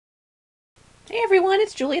Hey everyone,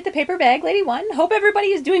 it's Julie at the Paper Bag Lady One. Hope everybody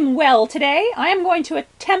is doing well today. I am going to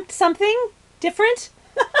attempt something different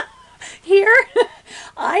here.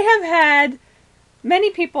 I have had many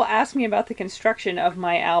people ask me about the construction of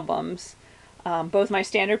my albums, both my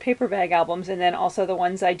standard paper bag albums and then also the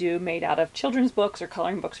ones I do made out of children's books or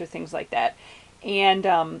coloring books or things like that. And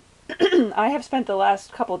I have spent the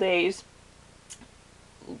last couple days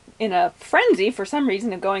in a frenzy for some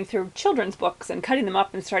reason of going through children's books and cutting them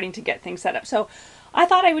up and starting to get things set up. So I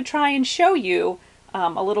thought I would try and show you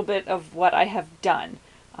a little bit of what I have done.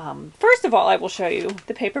 First of all, I will show you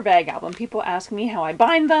the paper bag album. People ask me how I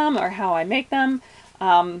bind them or how I make them.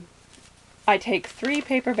 I take 3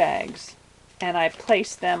 paper bags and I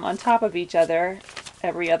place them on top of each other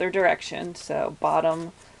every other direction. So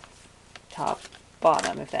bottom, top,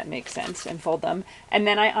 bottom, if that makes sense, and fold them. And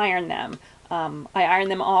then I iron them. I iron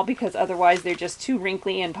them all because otherwise they're just too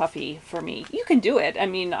wrinkly and puffy for me. You can do it. I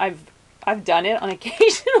mean, I've done it on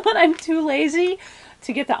occasion when I'm too lazy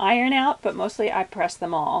to get the iron out, but mostly I press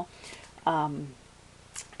them all. And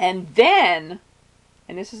then,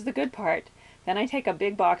 and this is the good part, then I take a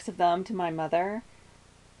big box of them to my mother.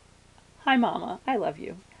 Hi, Mama. I love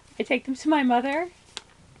you. I take them to my mother,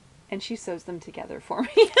 and she sews them together for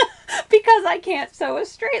me because I can't sew a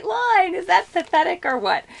straight line. Is that pathetic or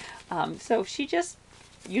what? So she just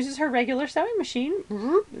uses her regular sewing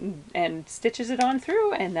machine and stitches it on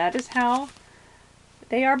through, and that is how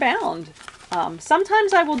they are bound.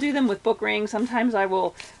 Sometimes I will do them with book rings. Sometimes I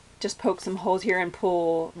will just poke some holes here and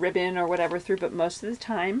pull ribbon or whatever through, but most of the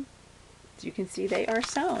time, as you can see, they are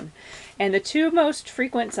sewn. And the 2 most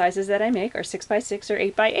frequent sizes that I make are 6x6 or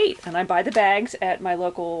 8x8, and I buy the bags at my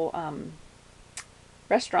local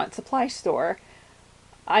restaurant supply store.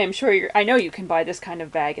 I am sure I know you can buy this kind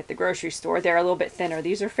of bag at the grocery store. They're a little bit thinner.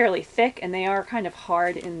 These are fairly thick and they are kind of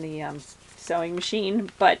hard in the sewing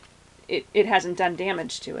machine, but it hasn't done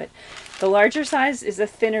damage to it. The larger size is a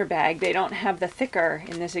thinner bag. They don't have the thicker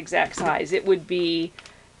in this exact size. It would be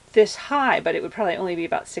this high, but it would probably only be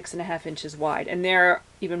about 6.5 inches wide, and they're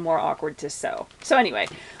even more awkward to sew. So anyway,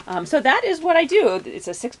 so that is what I do. It's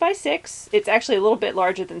a 6x6. It's actually a little bit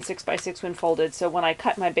larger than 6x6 when folded, so when I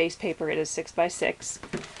cut my base paper, it is 6x6.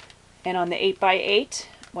 And on the 8x8,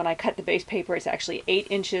 when I cut the base paper, it's actually 8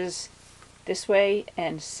 inches this way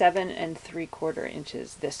and 7.75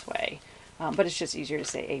 inches this way. But it's just easier to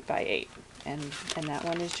say 8x8. And that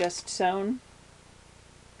one is just sewn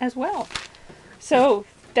as well. So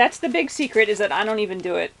that's the big secret, is that I don't even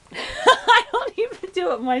do it. I don't even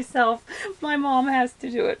do it myself. My mom has to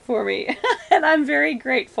do it for me. And I'm very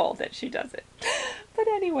grateful that she does it. But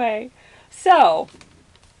anyway, so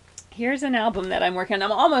here's an album that I'm working on.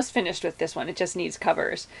 I'm almost finished with this one. It just needs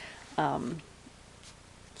covers.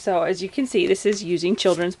 So as you can see, this is using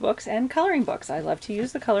children's books and coloring books. I love to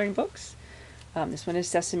use the coloring books. This one is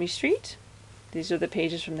Sesame Street. These are the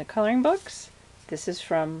pages from the coloring books. This is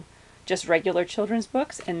from just regular children's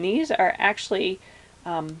books, and these are actually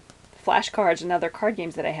flashcards and other card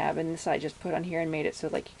games that I have, and this I just put on here and made it so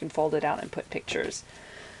like you can fold it out and put pictures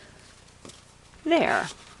there.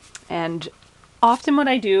 And often what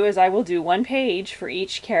I do is I will do 1 page for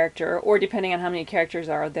each character, or depending on how many characters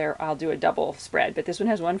are there, I'll do a double spread, but this one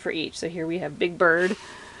has 1 for each. So here we have Big Bird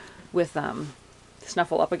with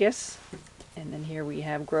Snuffleupagus, and then here we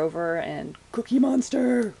have Grover and Cookie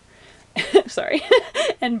Monster. Sorry.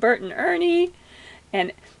 And Bert and Ernie.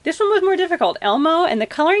 And this one was more difficult. Elmo, and the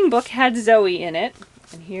coloring book had Zoe in it.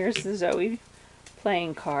 And here's the Zoe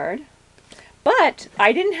playing card. But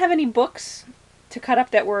I didn't have any books to cut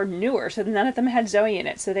up that were newer, so none of them had Zoe in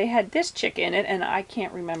it. So they had this chick in it, and I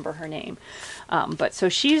can't remember her name. But so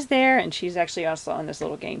she's there, and she's actually also on this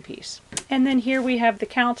little game piece. And then here we have the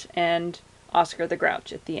Count and Oscar the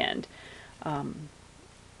Grouch at the end.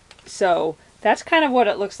 So that's kind of what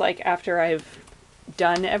it looks like after I've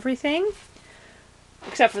done everything,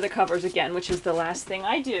 except for the covers again, which is the last thing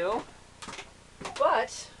I do.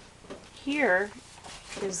 But here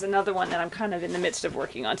is another one that I'm kind of in the midst of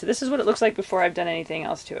working on. So this is what it looks like before I've done anything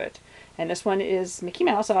else to it. And this one is Mickey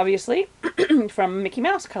Mouse, obviously, from Mickey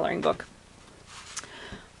Mouse coloring book.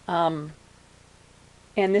 And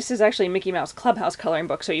this is actually Mickey Mouse Clubhouse coloring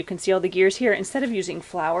book, so you can see all the gears here. Instead of using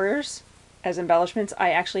flowers as embellishments,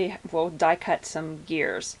 I actually will die cut some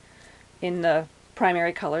gears in the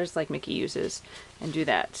primary colors like Mickey uses and do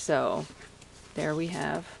that. So there we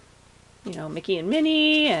have, you know, Mickey and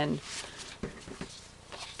Minnie and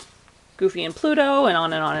Goofy and Pluto, and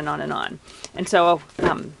on and on and on and on. And so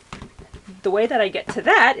the way that I get to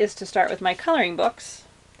that is to start with my coloring books,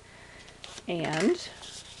 and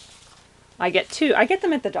I get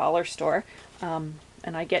them at the dollar store,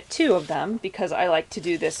 and I get 2 of them because I like to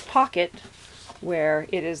do this pocket where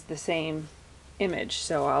it is the same image.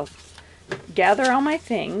 So I'll gather all my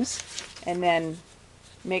things and then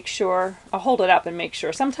make sure, I'll hold it up and make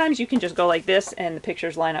sure. Sometimes you can just go like this and the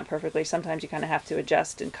pictures line up perfectly. Sometimes you kind of have to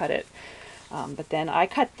adjust and cut it. But then I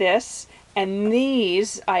cut this, and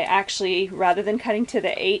these I actually, rather than cutting to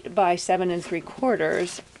the 8 by 7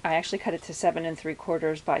 3/4, I actually cut it to 7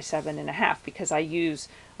 3/4 by 7 1/2 because I use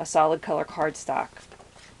a solid color cardstock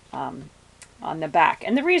on the back.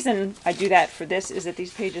 And the reason I do that for this is that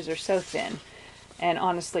these pages are so thin. And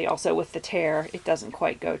honestly, also with the tear, it doesn't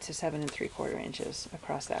quite go to 7 3/4 inches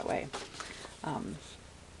across that way.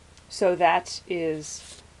 So that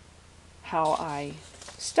is how I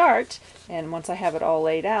start. And once I have it all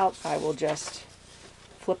laid out, I will just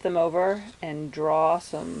flip them over and draw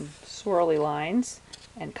some swirly lines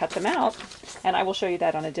and cut them out. And I will show you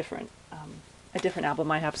that on a different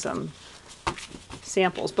album. I have some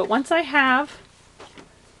samples. But once I have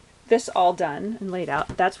this all done and laid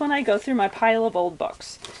out, that's when I go through my pile of old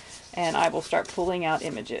books and I will start pulling out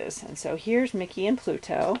images. And so here's Mickey and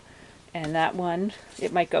Pluto, and that one,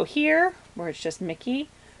 it might go here where it's just Mickey.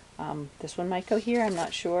 This one might go here, I'm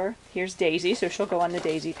not sure. Here's Daisy, so she'll go on the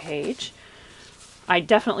Daisy page. I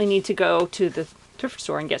definitely need to go to the thrift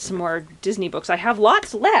store and get some more Disney books. I have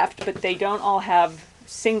lots left, but they don't all have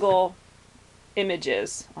single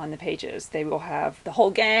images on the pages. They will have the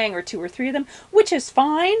whole gang or 2 or 3 of them, which is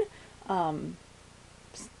fine.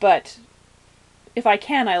 But if I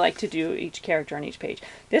can, I like to do each character on each page.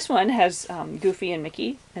 This one has Goofy and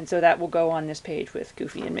Mickey, and so that will go on this page with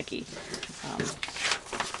Goofy and Mickey.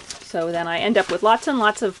 So then I end up with lots and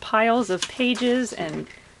lots of piles of pages and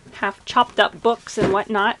half chopped up books and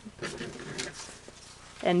whatnot.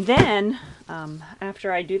 And then,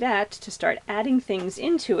 after I do that, to start adding things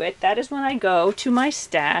into it, that is when I go to my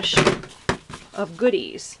stash of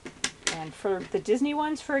goodies. And for the Disney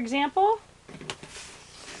ones, for example,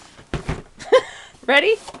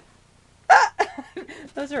 ready?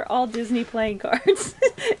 Those are all Disney playing cards.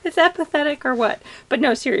 Is that pathetic or what? But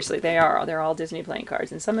no, seriously, they are. They're all Disney playing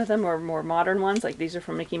cards. And some of them are more modern ones, like these are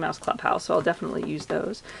from Mickey Mouse Clubhouse, so I'll definitely use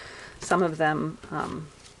those. Some of them,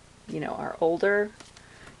 you know, are older.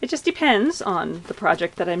 It just depends on the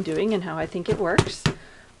project that I'm doing and how I think it works.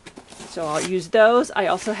 So I'll use those. I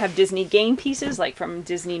also have Disney game pieces, like from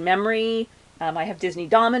Disney Memory. I have Disney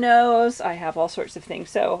Dominoes. I have all sorts of things.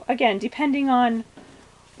 So again, depending on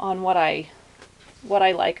what I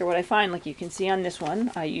like or what I find, like you can see on this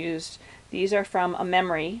one, I used, these are from a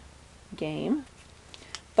memory game.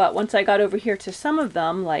 But once I got over here to some of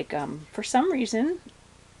them, like for some reason,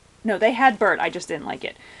 no, they had Bert, I just didn't like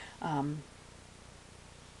it.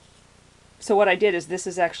 So what I did is, this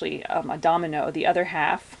is actually a domino. The other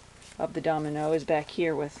half of the domino is back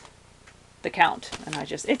here with the count, and I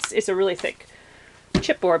just, it's a really thick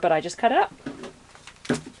chipboard, but I just cut it up.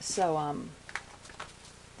 So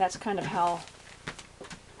that's kind of how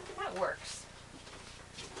that works.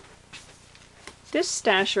 This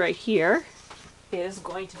stash right here is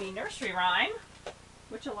going to be Nursery Rhyme,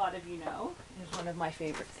 which a lot of you know is one of my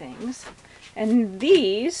favorite things. And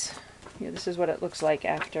these, you know, this is what it looks like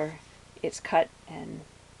after it's cut and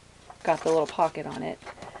got the little pocket on it.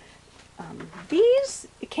 These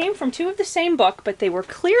came from 2 of the same book, but they were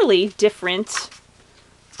clearly different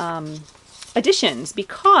editions,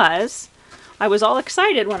 because I was all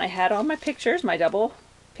excited when I had all my pictures, my double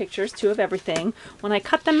pictures, 2 of everything. When I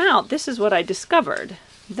cut them out, this is what I discovered.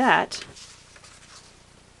 That,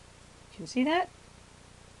 you can see that?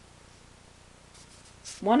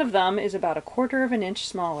 One of them is about 1/4 of an inch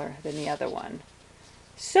smaller than the other one.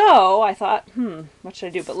 So I thought, what should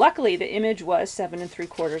I do? But luckily the image was 7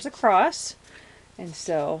 3/4 across. And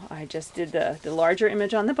so I just did the larger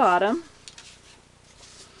image on the bottom.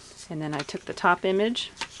 And then I took the top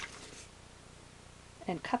image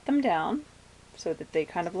and cut them down so that they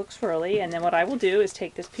kind of look swirly. And then what I will do is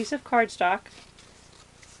take this piece of cardstock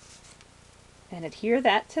and adhere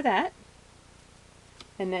that to that.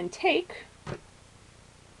 And then take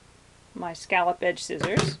my scallop edge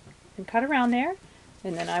scissors and cut around there.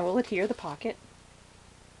 And then I will adhere the pocket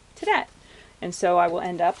to that. And so I will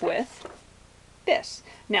end up with this.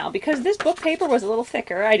 Now, because this book paper was a little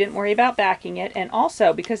thicker, I didn't worry about backing it. And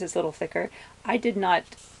also, because it's a little thicker, I did not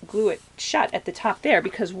glue it shut at the top there,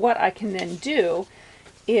 because what I can then do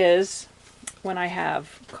is, when I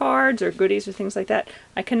have cards or goodies or things like that,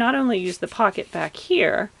 I can not only use the pocket back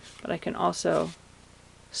here, but I can also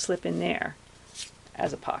slip in there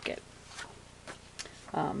as a pocket.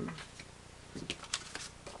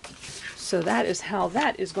 So that is how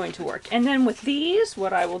that is going to work. And then with these,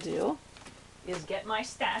 what I will do is get my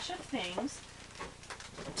stash of things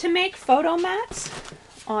to make photo mats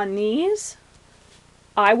on these.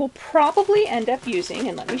 I will probably end up using,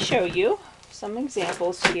 and let me show you some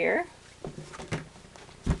examples here,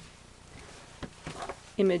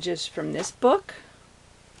 images from this book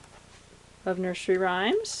of nursery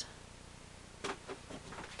rhymes,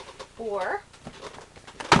 or,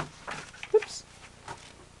 whoops,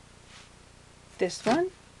 this one,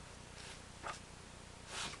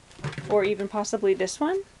 or even possibly this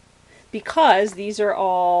one, because these are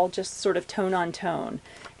all just sort of tone on tone.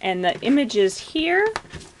 And the images here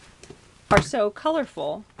are so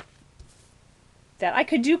colorful that I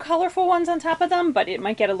could do colorful ones on top of them, but it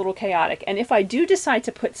might get a little chaotic. And if I do decide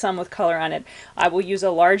to put some with color on it, I will use a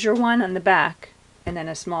larger one on the back and then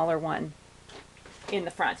a smaller one in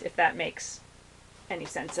the front, if that makes any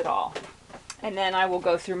sense at all. And then I will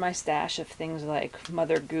go through my stash of things like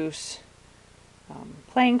Mother Goose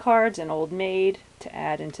playing cards and Old Maid to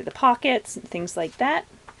add into the pockets and things like that.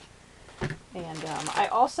 And I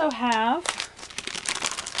also have,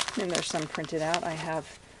 and there's some printed out, I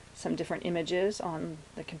have some different images on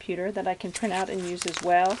the computer that I can print out and use as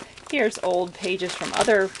well. Here's old pages from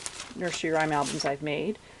other nursery rhyme albums I've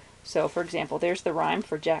made. So for example, there's the rhyme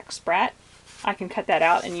for Jack Sprat. I can cut that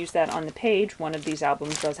out and use that on the page. One of these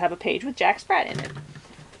albums does have a page with Jack Sprat in it.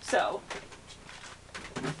 So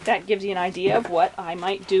that gives you an idea of what I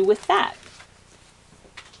might do with that.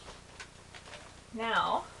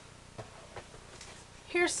 Now,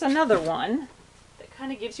 here's another one that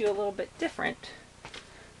kind of gives you a little bit different.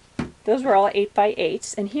 Those were all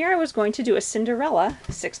 8x8s, and here I was going to do a Cinderella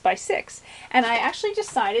 6x6. And I actually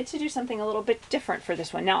decided to do something a little bit different for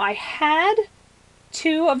this one. Now, I had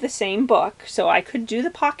two of the same book, so I could do the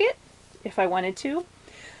pocket if I wanted to,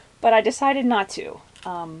 but I decided not to.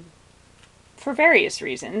 For various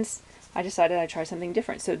reasons, I decided I'd try something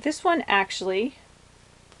different. So this one actually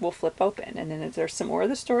will flip open, and then there's some more of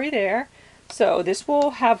the story there. So this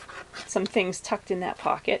will have some things tucked in that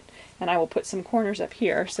pocket, and I will put some corners up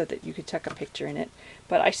here so that you could tuck a picture in it.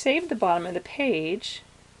 But I saved the bottom of the page,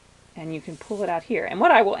 and you can pull it out here. And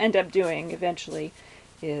what I will end up doing eventually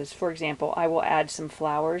is, for example, I will add some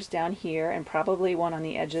flowers down here and probably one on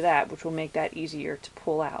the edge of that, which will make that easier to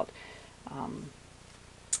pull out.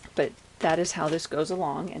 But that is how this goes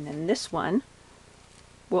along. And then this one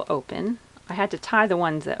will open. I had to tie the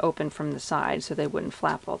ones that open from the side so they wouldn't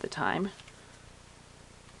flap all the time.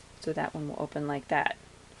 So that one will open like that.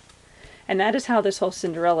 And that is how this whole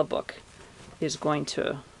Cinderella book is going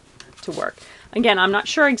to work. Again, I'm not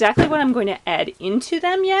sure exactly what I'm going to add into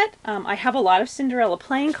them yet. I have a lot of Cinderella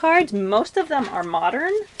playing cards. Most of them are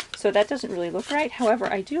modern, so that doesn't really look right. However,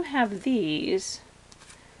 I do have these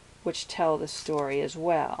which tell the story as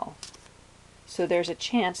well. So there's a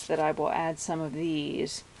chance that I will add some of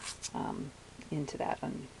these into that.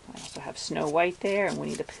 And I also have Snow White there, and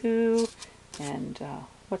Winnie the Pooh, and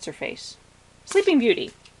what's her face? Sleeping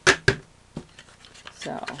Beauty.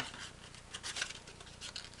 So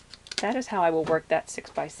that is how I will work that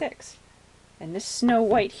 6x6. And this Snow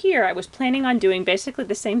White here, I was planning on doing basically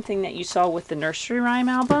the same thing that you saw with the nursery rhyme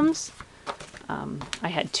albums. I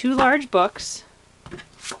had two large books,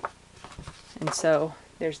 and so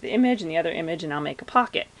there's the image and the other image, and I'll make a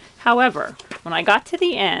pocket. However, when I got to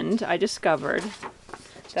the end, I discovered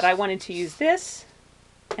that I wanted to use this,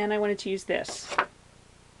 and I wanted to use this.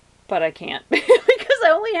 But I can't, because I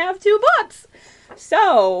only have two books.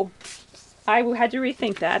 So I had to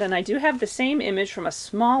rethink that, and I do have the same image from a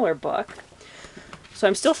smaller book. So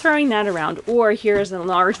I'm still throwing that around, or here's a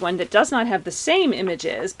large one that does not have the same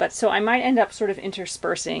images, but so I might end up sort of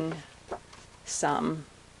interspersing some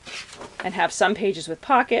and have some pages with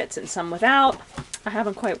pockets and some without. I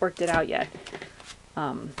haven't quite worked it out yet.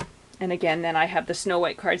 And again, then I have the Snow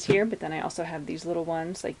White cards here, but then I also have these little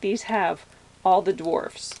ones. Like these have all the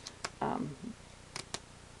dwarfs.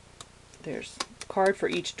 There's a card for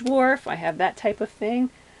each dwarf. I have that type of thing.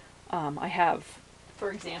 I have,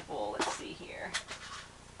 for example, let's see here.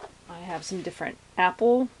 I have some different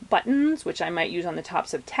apple buttons, which I might use on the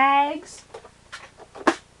tops of tags.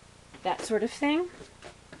 That sort of thing.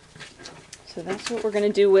 So that's what we're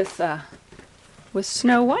going to do with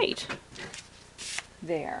Snow White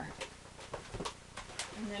there.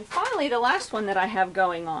 And then finally, the last one that I have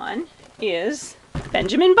going on is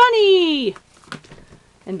Benjamin Bunny.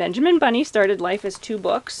 And Benjamin Bunny started life as two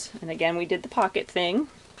books. And again, we did the pocket thing.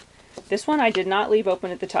 This one I did not leave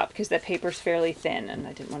open at the top because that paper's fairly thin and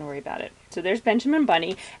I didn't want to worry about it. So there's Benjamin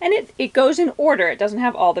Bunny, and it goes in order. It doesn't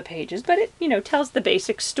have all the pages, but it, you know, tells the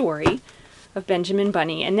basic story of Benjamin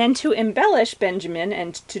Bunny. And then to embellish Benjamin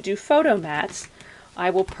and to do photo mats, I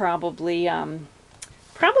will probably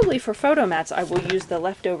for photo mats, I will use the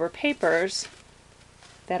leftover papers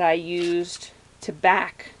that I used to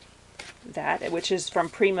back that, which is from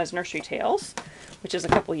Prima's Nursery Tales, which is a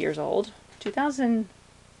couple years old. 2000,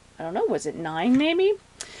 I don't know, was it 9 maybe?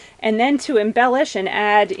 And then to embellish and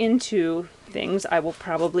add into things, I will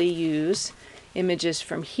probably use images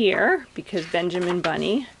from here, because Benjamin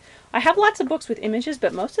Bunny. I have lots of books with images,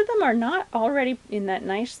 but most of them are not already in that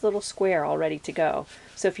nice little square all ready to go.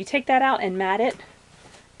 So if you take that out and mat it,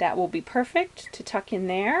 that will be perfect to tuck in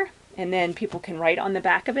there. And then people can write on the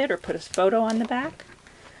back of it or put a photo on the back.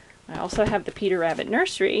 I also have the Peter Rabbit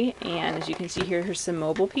Nursery, and as you can see here, here's some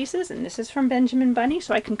mobile pieces, and this is from Benjamin Bunny,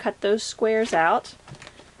 so I can cut those squares out.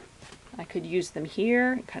 I could use them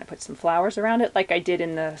here and kind of put some flowers around it like I did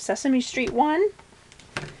in the Sesame Street one.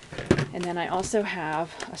 And then I also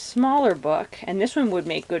have a smaller book, and this one would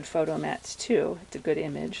make good photo mats too. It's a good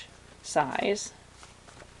image size.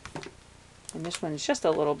 And this one's just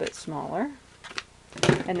a little bit smaller.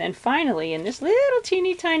 And then finally, in this little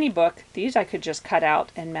teeny tiny book, these I could just cut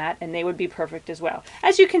out and mat, and they would be perfect as well.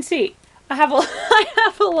 As you can see, I have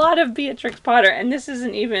a lot of Beatrix Potter, and this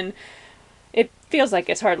isn't even, it feels like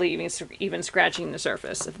it's hardly even scratching the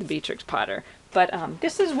surface of the Beatrix Potter. But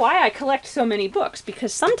this is why I collect so many books,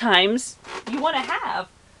 because sometimes you want to have,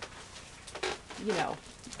 you know,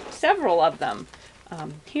 several of them.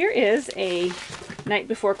 Here is a Night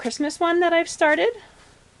Before Christmas one that I've started.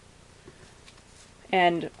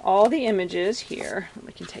 And all the images here,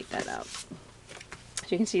 we can take that out. So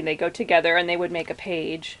you can see they go together and they would make a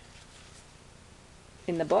page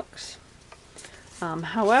in the books.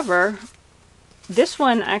 However, this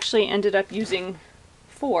one actually ended up using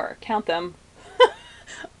 4, count them,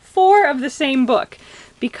 4 of the same book,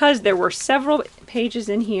 because there were several pages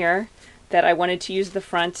in here that I wanted to use the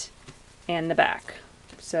front and the back.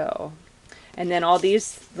 So, and then all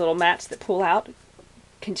these little mats that pull out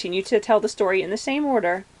continue to tell the story in the same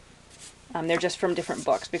order. They're just from different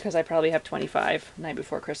books, because I probably have 25 Night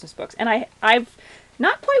Before Christmas books. And I've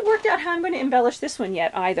not quite worked out how I'm going to embellish this one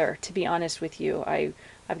yet either, to be honest with you.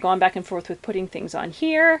 I've gone back and forth with putting things on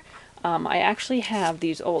here. I actually have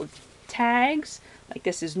these old tags, like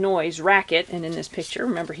this is Noise Racket, and in this picture,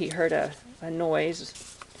 remember he heard a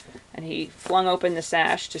noise and he flung open the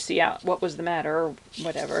sash to see out what was the matter or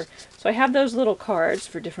whatever. So I have those little cards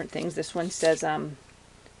for different things. This one says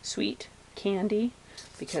sweet candy,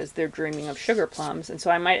 because they're dreaming of sugar plums, and so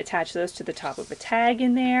I might attach those to the top of a tag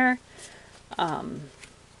in there.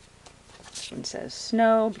 This one says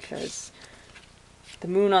snow, because the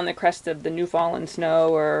moon on the crest of the new fallen snow,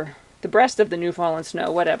 or the breast of the new fallen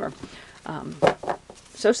snow, whatever.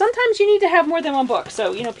 So sometimes you need to have more than one book.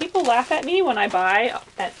 So, you know, people laugh at me when I buy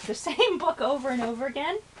the same book over and over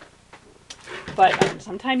again, but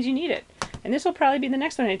sometimes you need it. And this will probably be the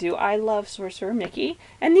next one I do. I love Sorcerer Mickey,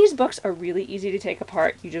 and these books are really easy to take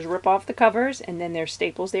apart. You just rip off the covers, and then there's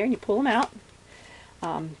staples there, and you pull them out.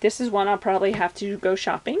 This is one I'll probably have to go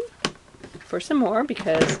shopping for some more,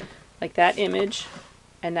 because like that image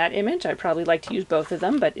and that image, I'd probably like to use both of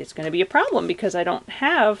them, but it's going to be a problem because I don't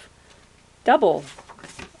have double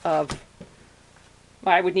of,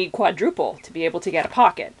 well, I would need quadruple to be able to get a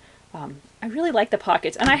pocket. I really like the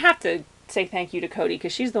pockets, and I have to say thank you to Cody,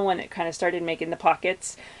 because she's the one that kind of started making the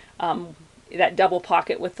pockets, that double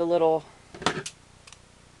pocket with the little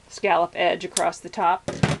scallop edge across the top.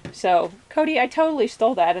 So Cody, I totally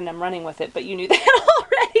stole that and I'm running with it, but you knew that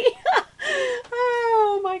already.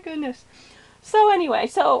 Oh my goodness. So anyway,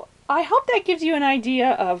 so I hope that gives you an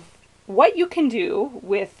idea of what you can do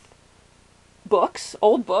with books,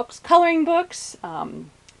 old books, coloring books,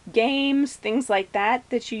 games, things like that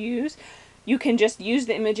that you use. You can just use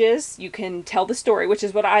the images, you can tell the story, which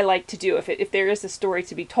is what I like to do. If there is a story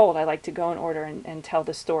to be told, I like to go in order and tell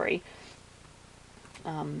the story.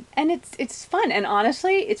 And it's fun, and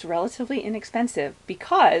honestly, it's relatively inexpensive,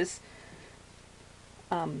 because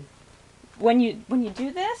when you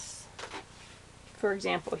do this, for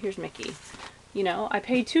example, here's Mickey. You know, I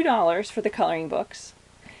paid $2 for the coloring books,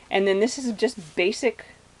 and then this is just basic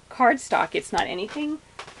cardstock. It's not anything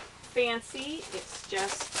fancy. It's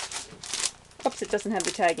just, oops, it doesn't have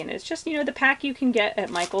the tag in it. It's just, you know, the pack you can get at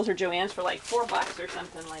Michael's or Joann's for like $4 or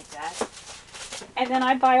something like that. And then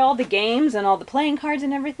I buy all the games and all the playing cards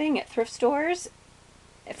and everything at thrift stores.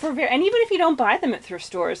 And even if you don't buy them at thrift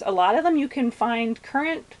stores, a lot of them you can find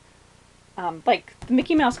current, like the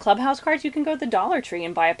Mickey Mouse Clubhouse cards, you can go to the Dollar Tree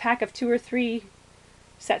and buy a pack of 2 or 3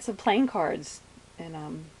 sets of playing cards.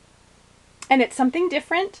 And it's something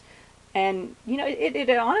different. And, you know, it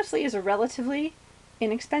honestly is a relatively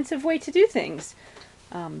inexpensive way to do things.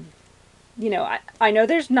 You know, I know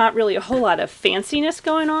there's not really a whole lot of fanciness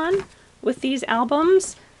going on with these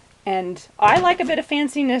albums, and I like a bit of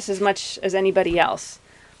fanciness as much as anybody else.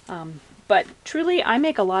 But truly, I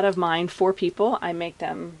make a lot of mine for people. I make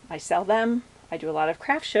them, I sell them, I do a lot of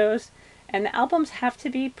craft shows, and the albums have to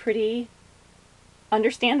be pretty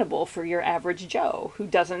understandable for your average Joe who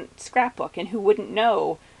doesn't scrapbook and who wouldn't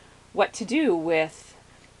know what to do with,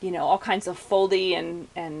 all kinds of foldy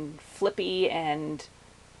and flippy and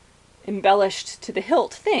embellished to the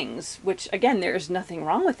hilt things, which again, there's nothing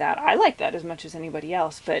wrong with that. I like that as much as anybody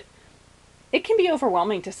else, but it can be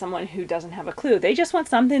overwhelming to someone who doesn't have a clue. They just want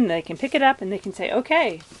something, they can pick it up and they can say,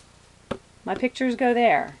 okay, my pictures go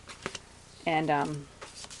there. And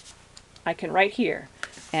I can write here.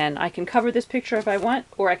 And I can cover this picture if I want,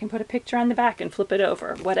 or I can put a picture on the back and flip it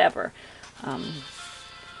over, whatever. And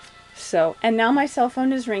now my cell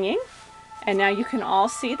phone is ringing. And now you can all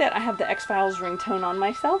see that I have the X-Files ringtone on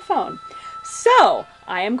my cell phone. So,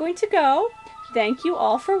 I am going to go. Thank you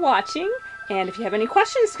all for watching. And if you have any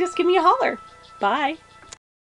questions, just give me a holler. Bye.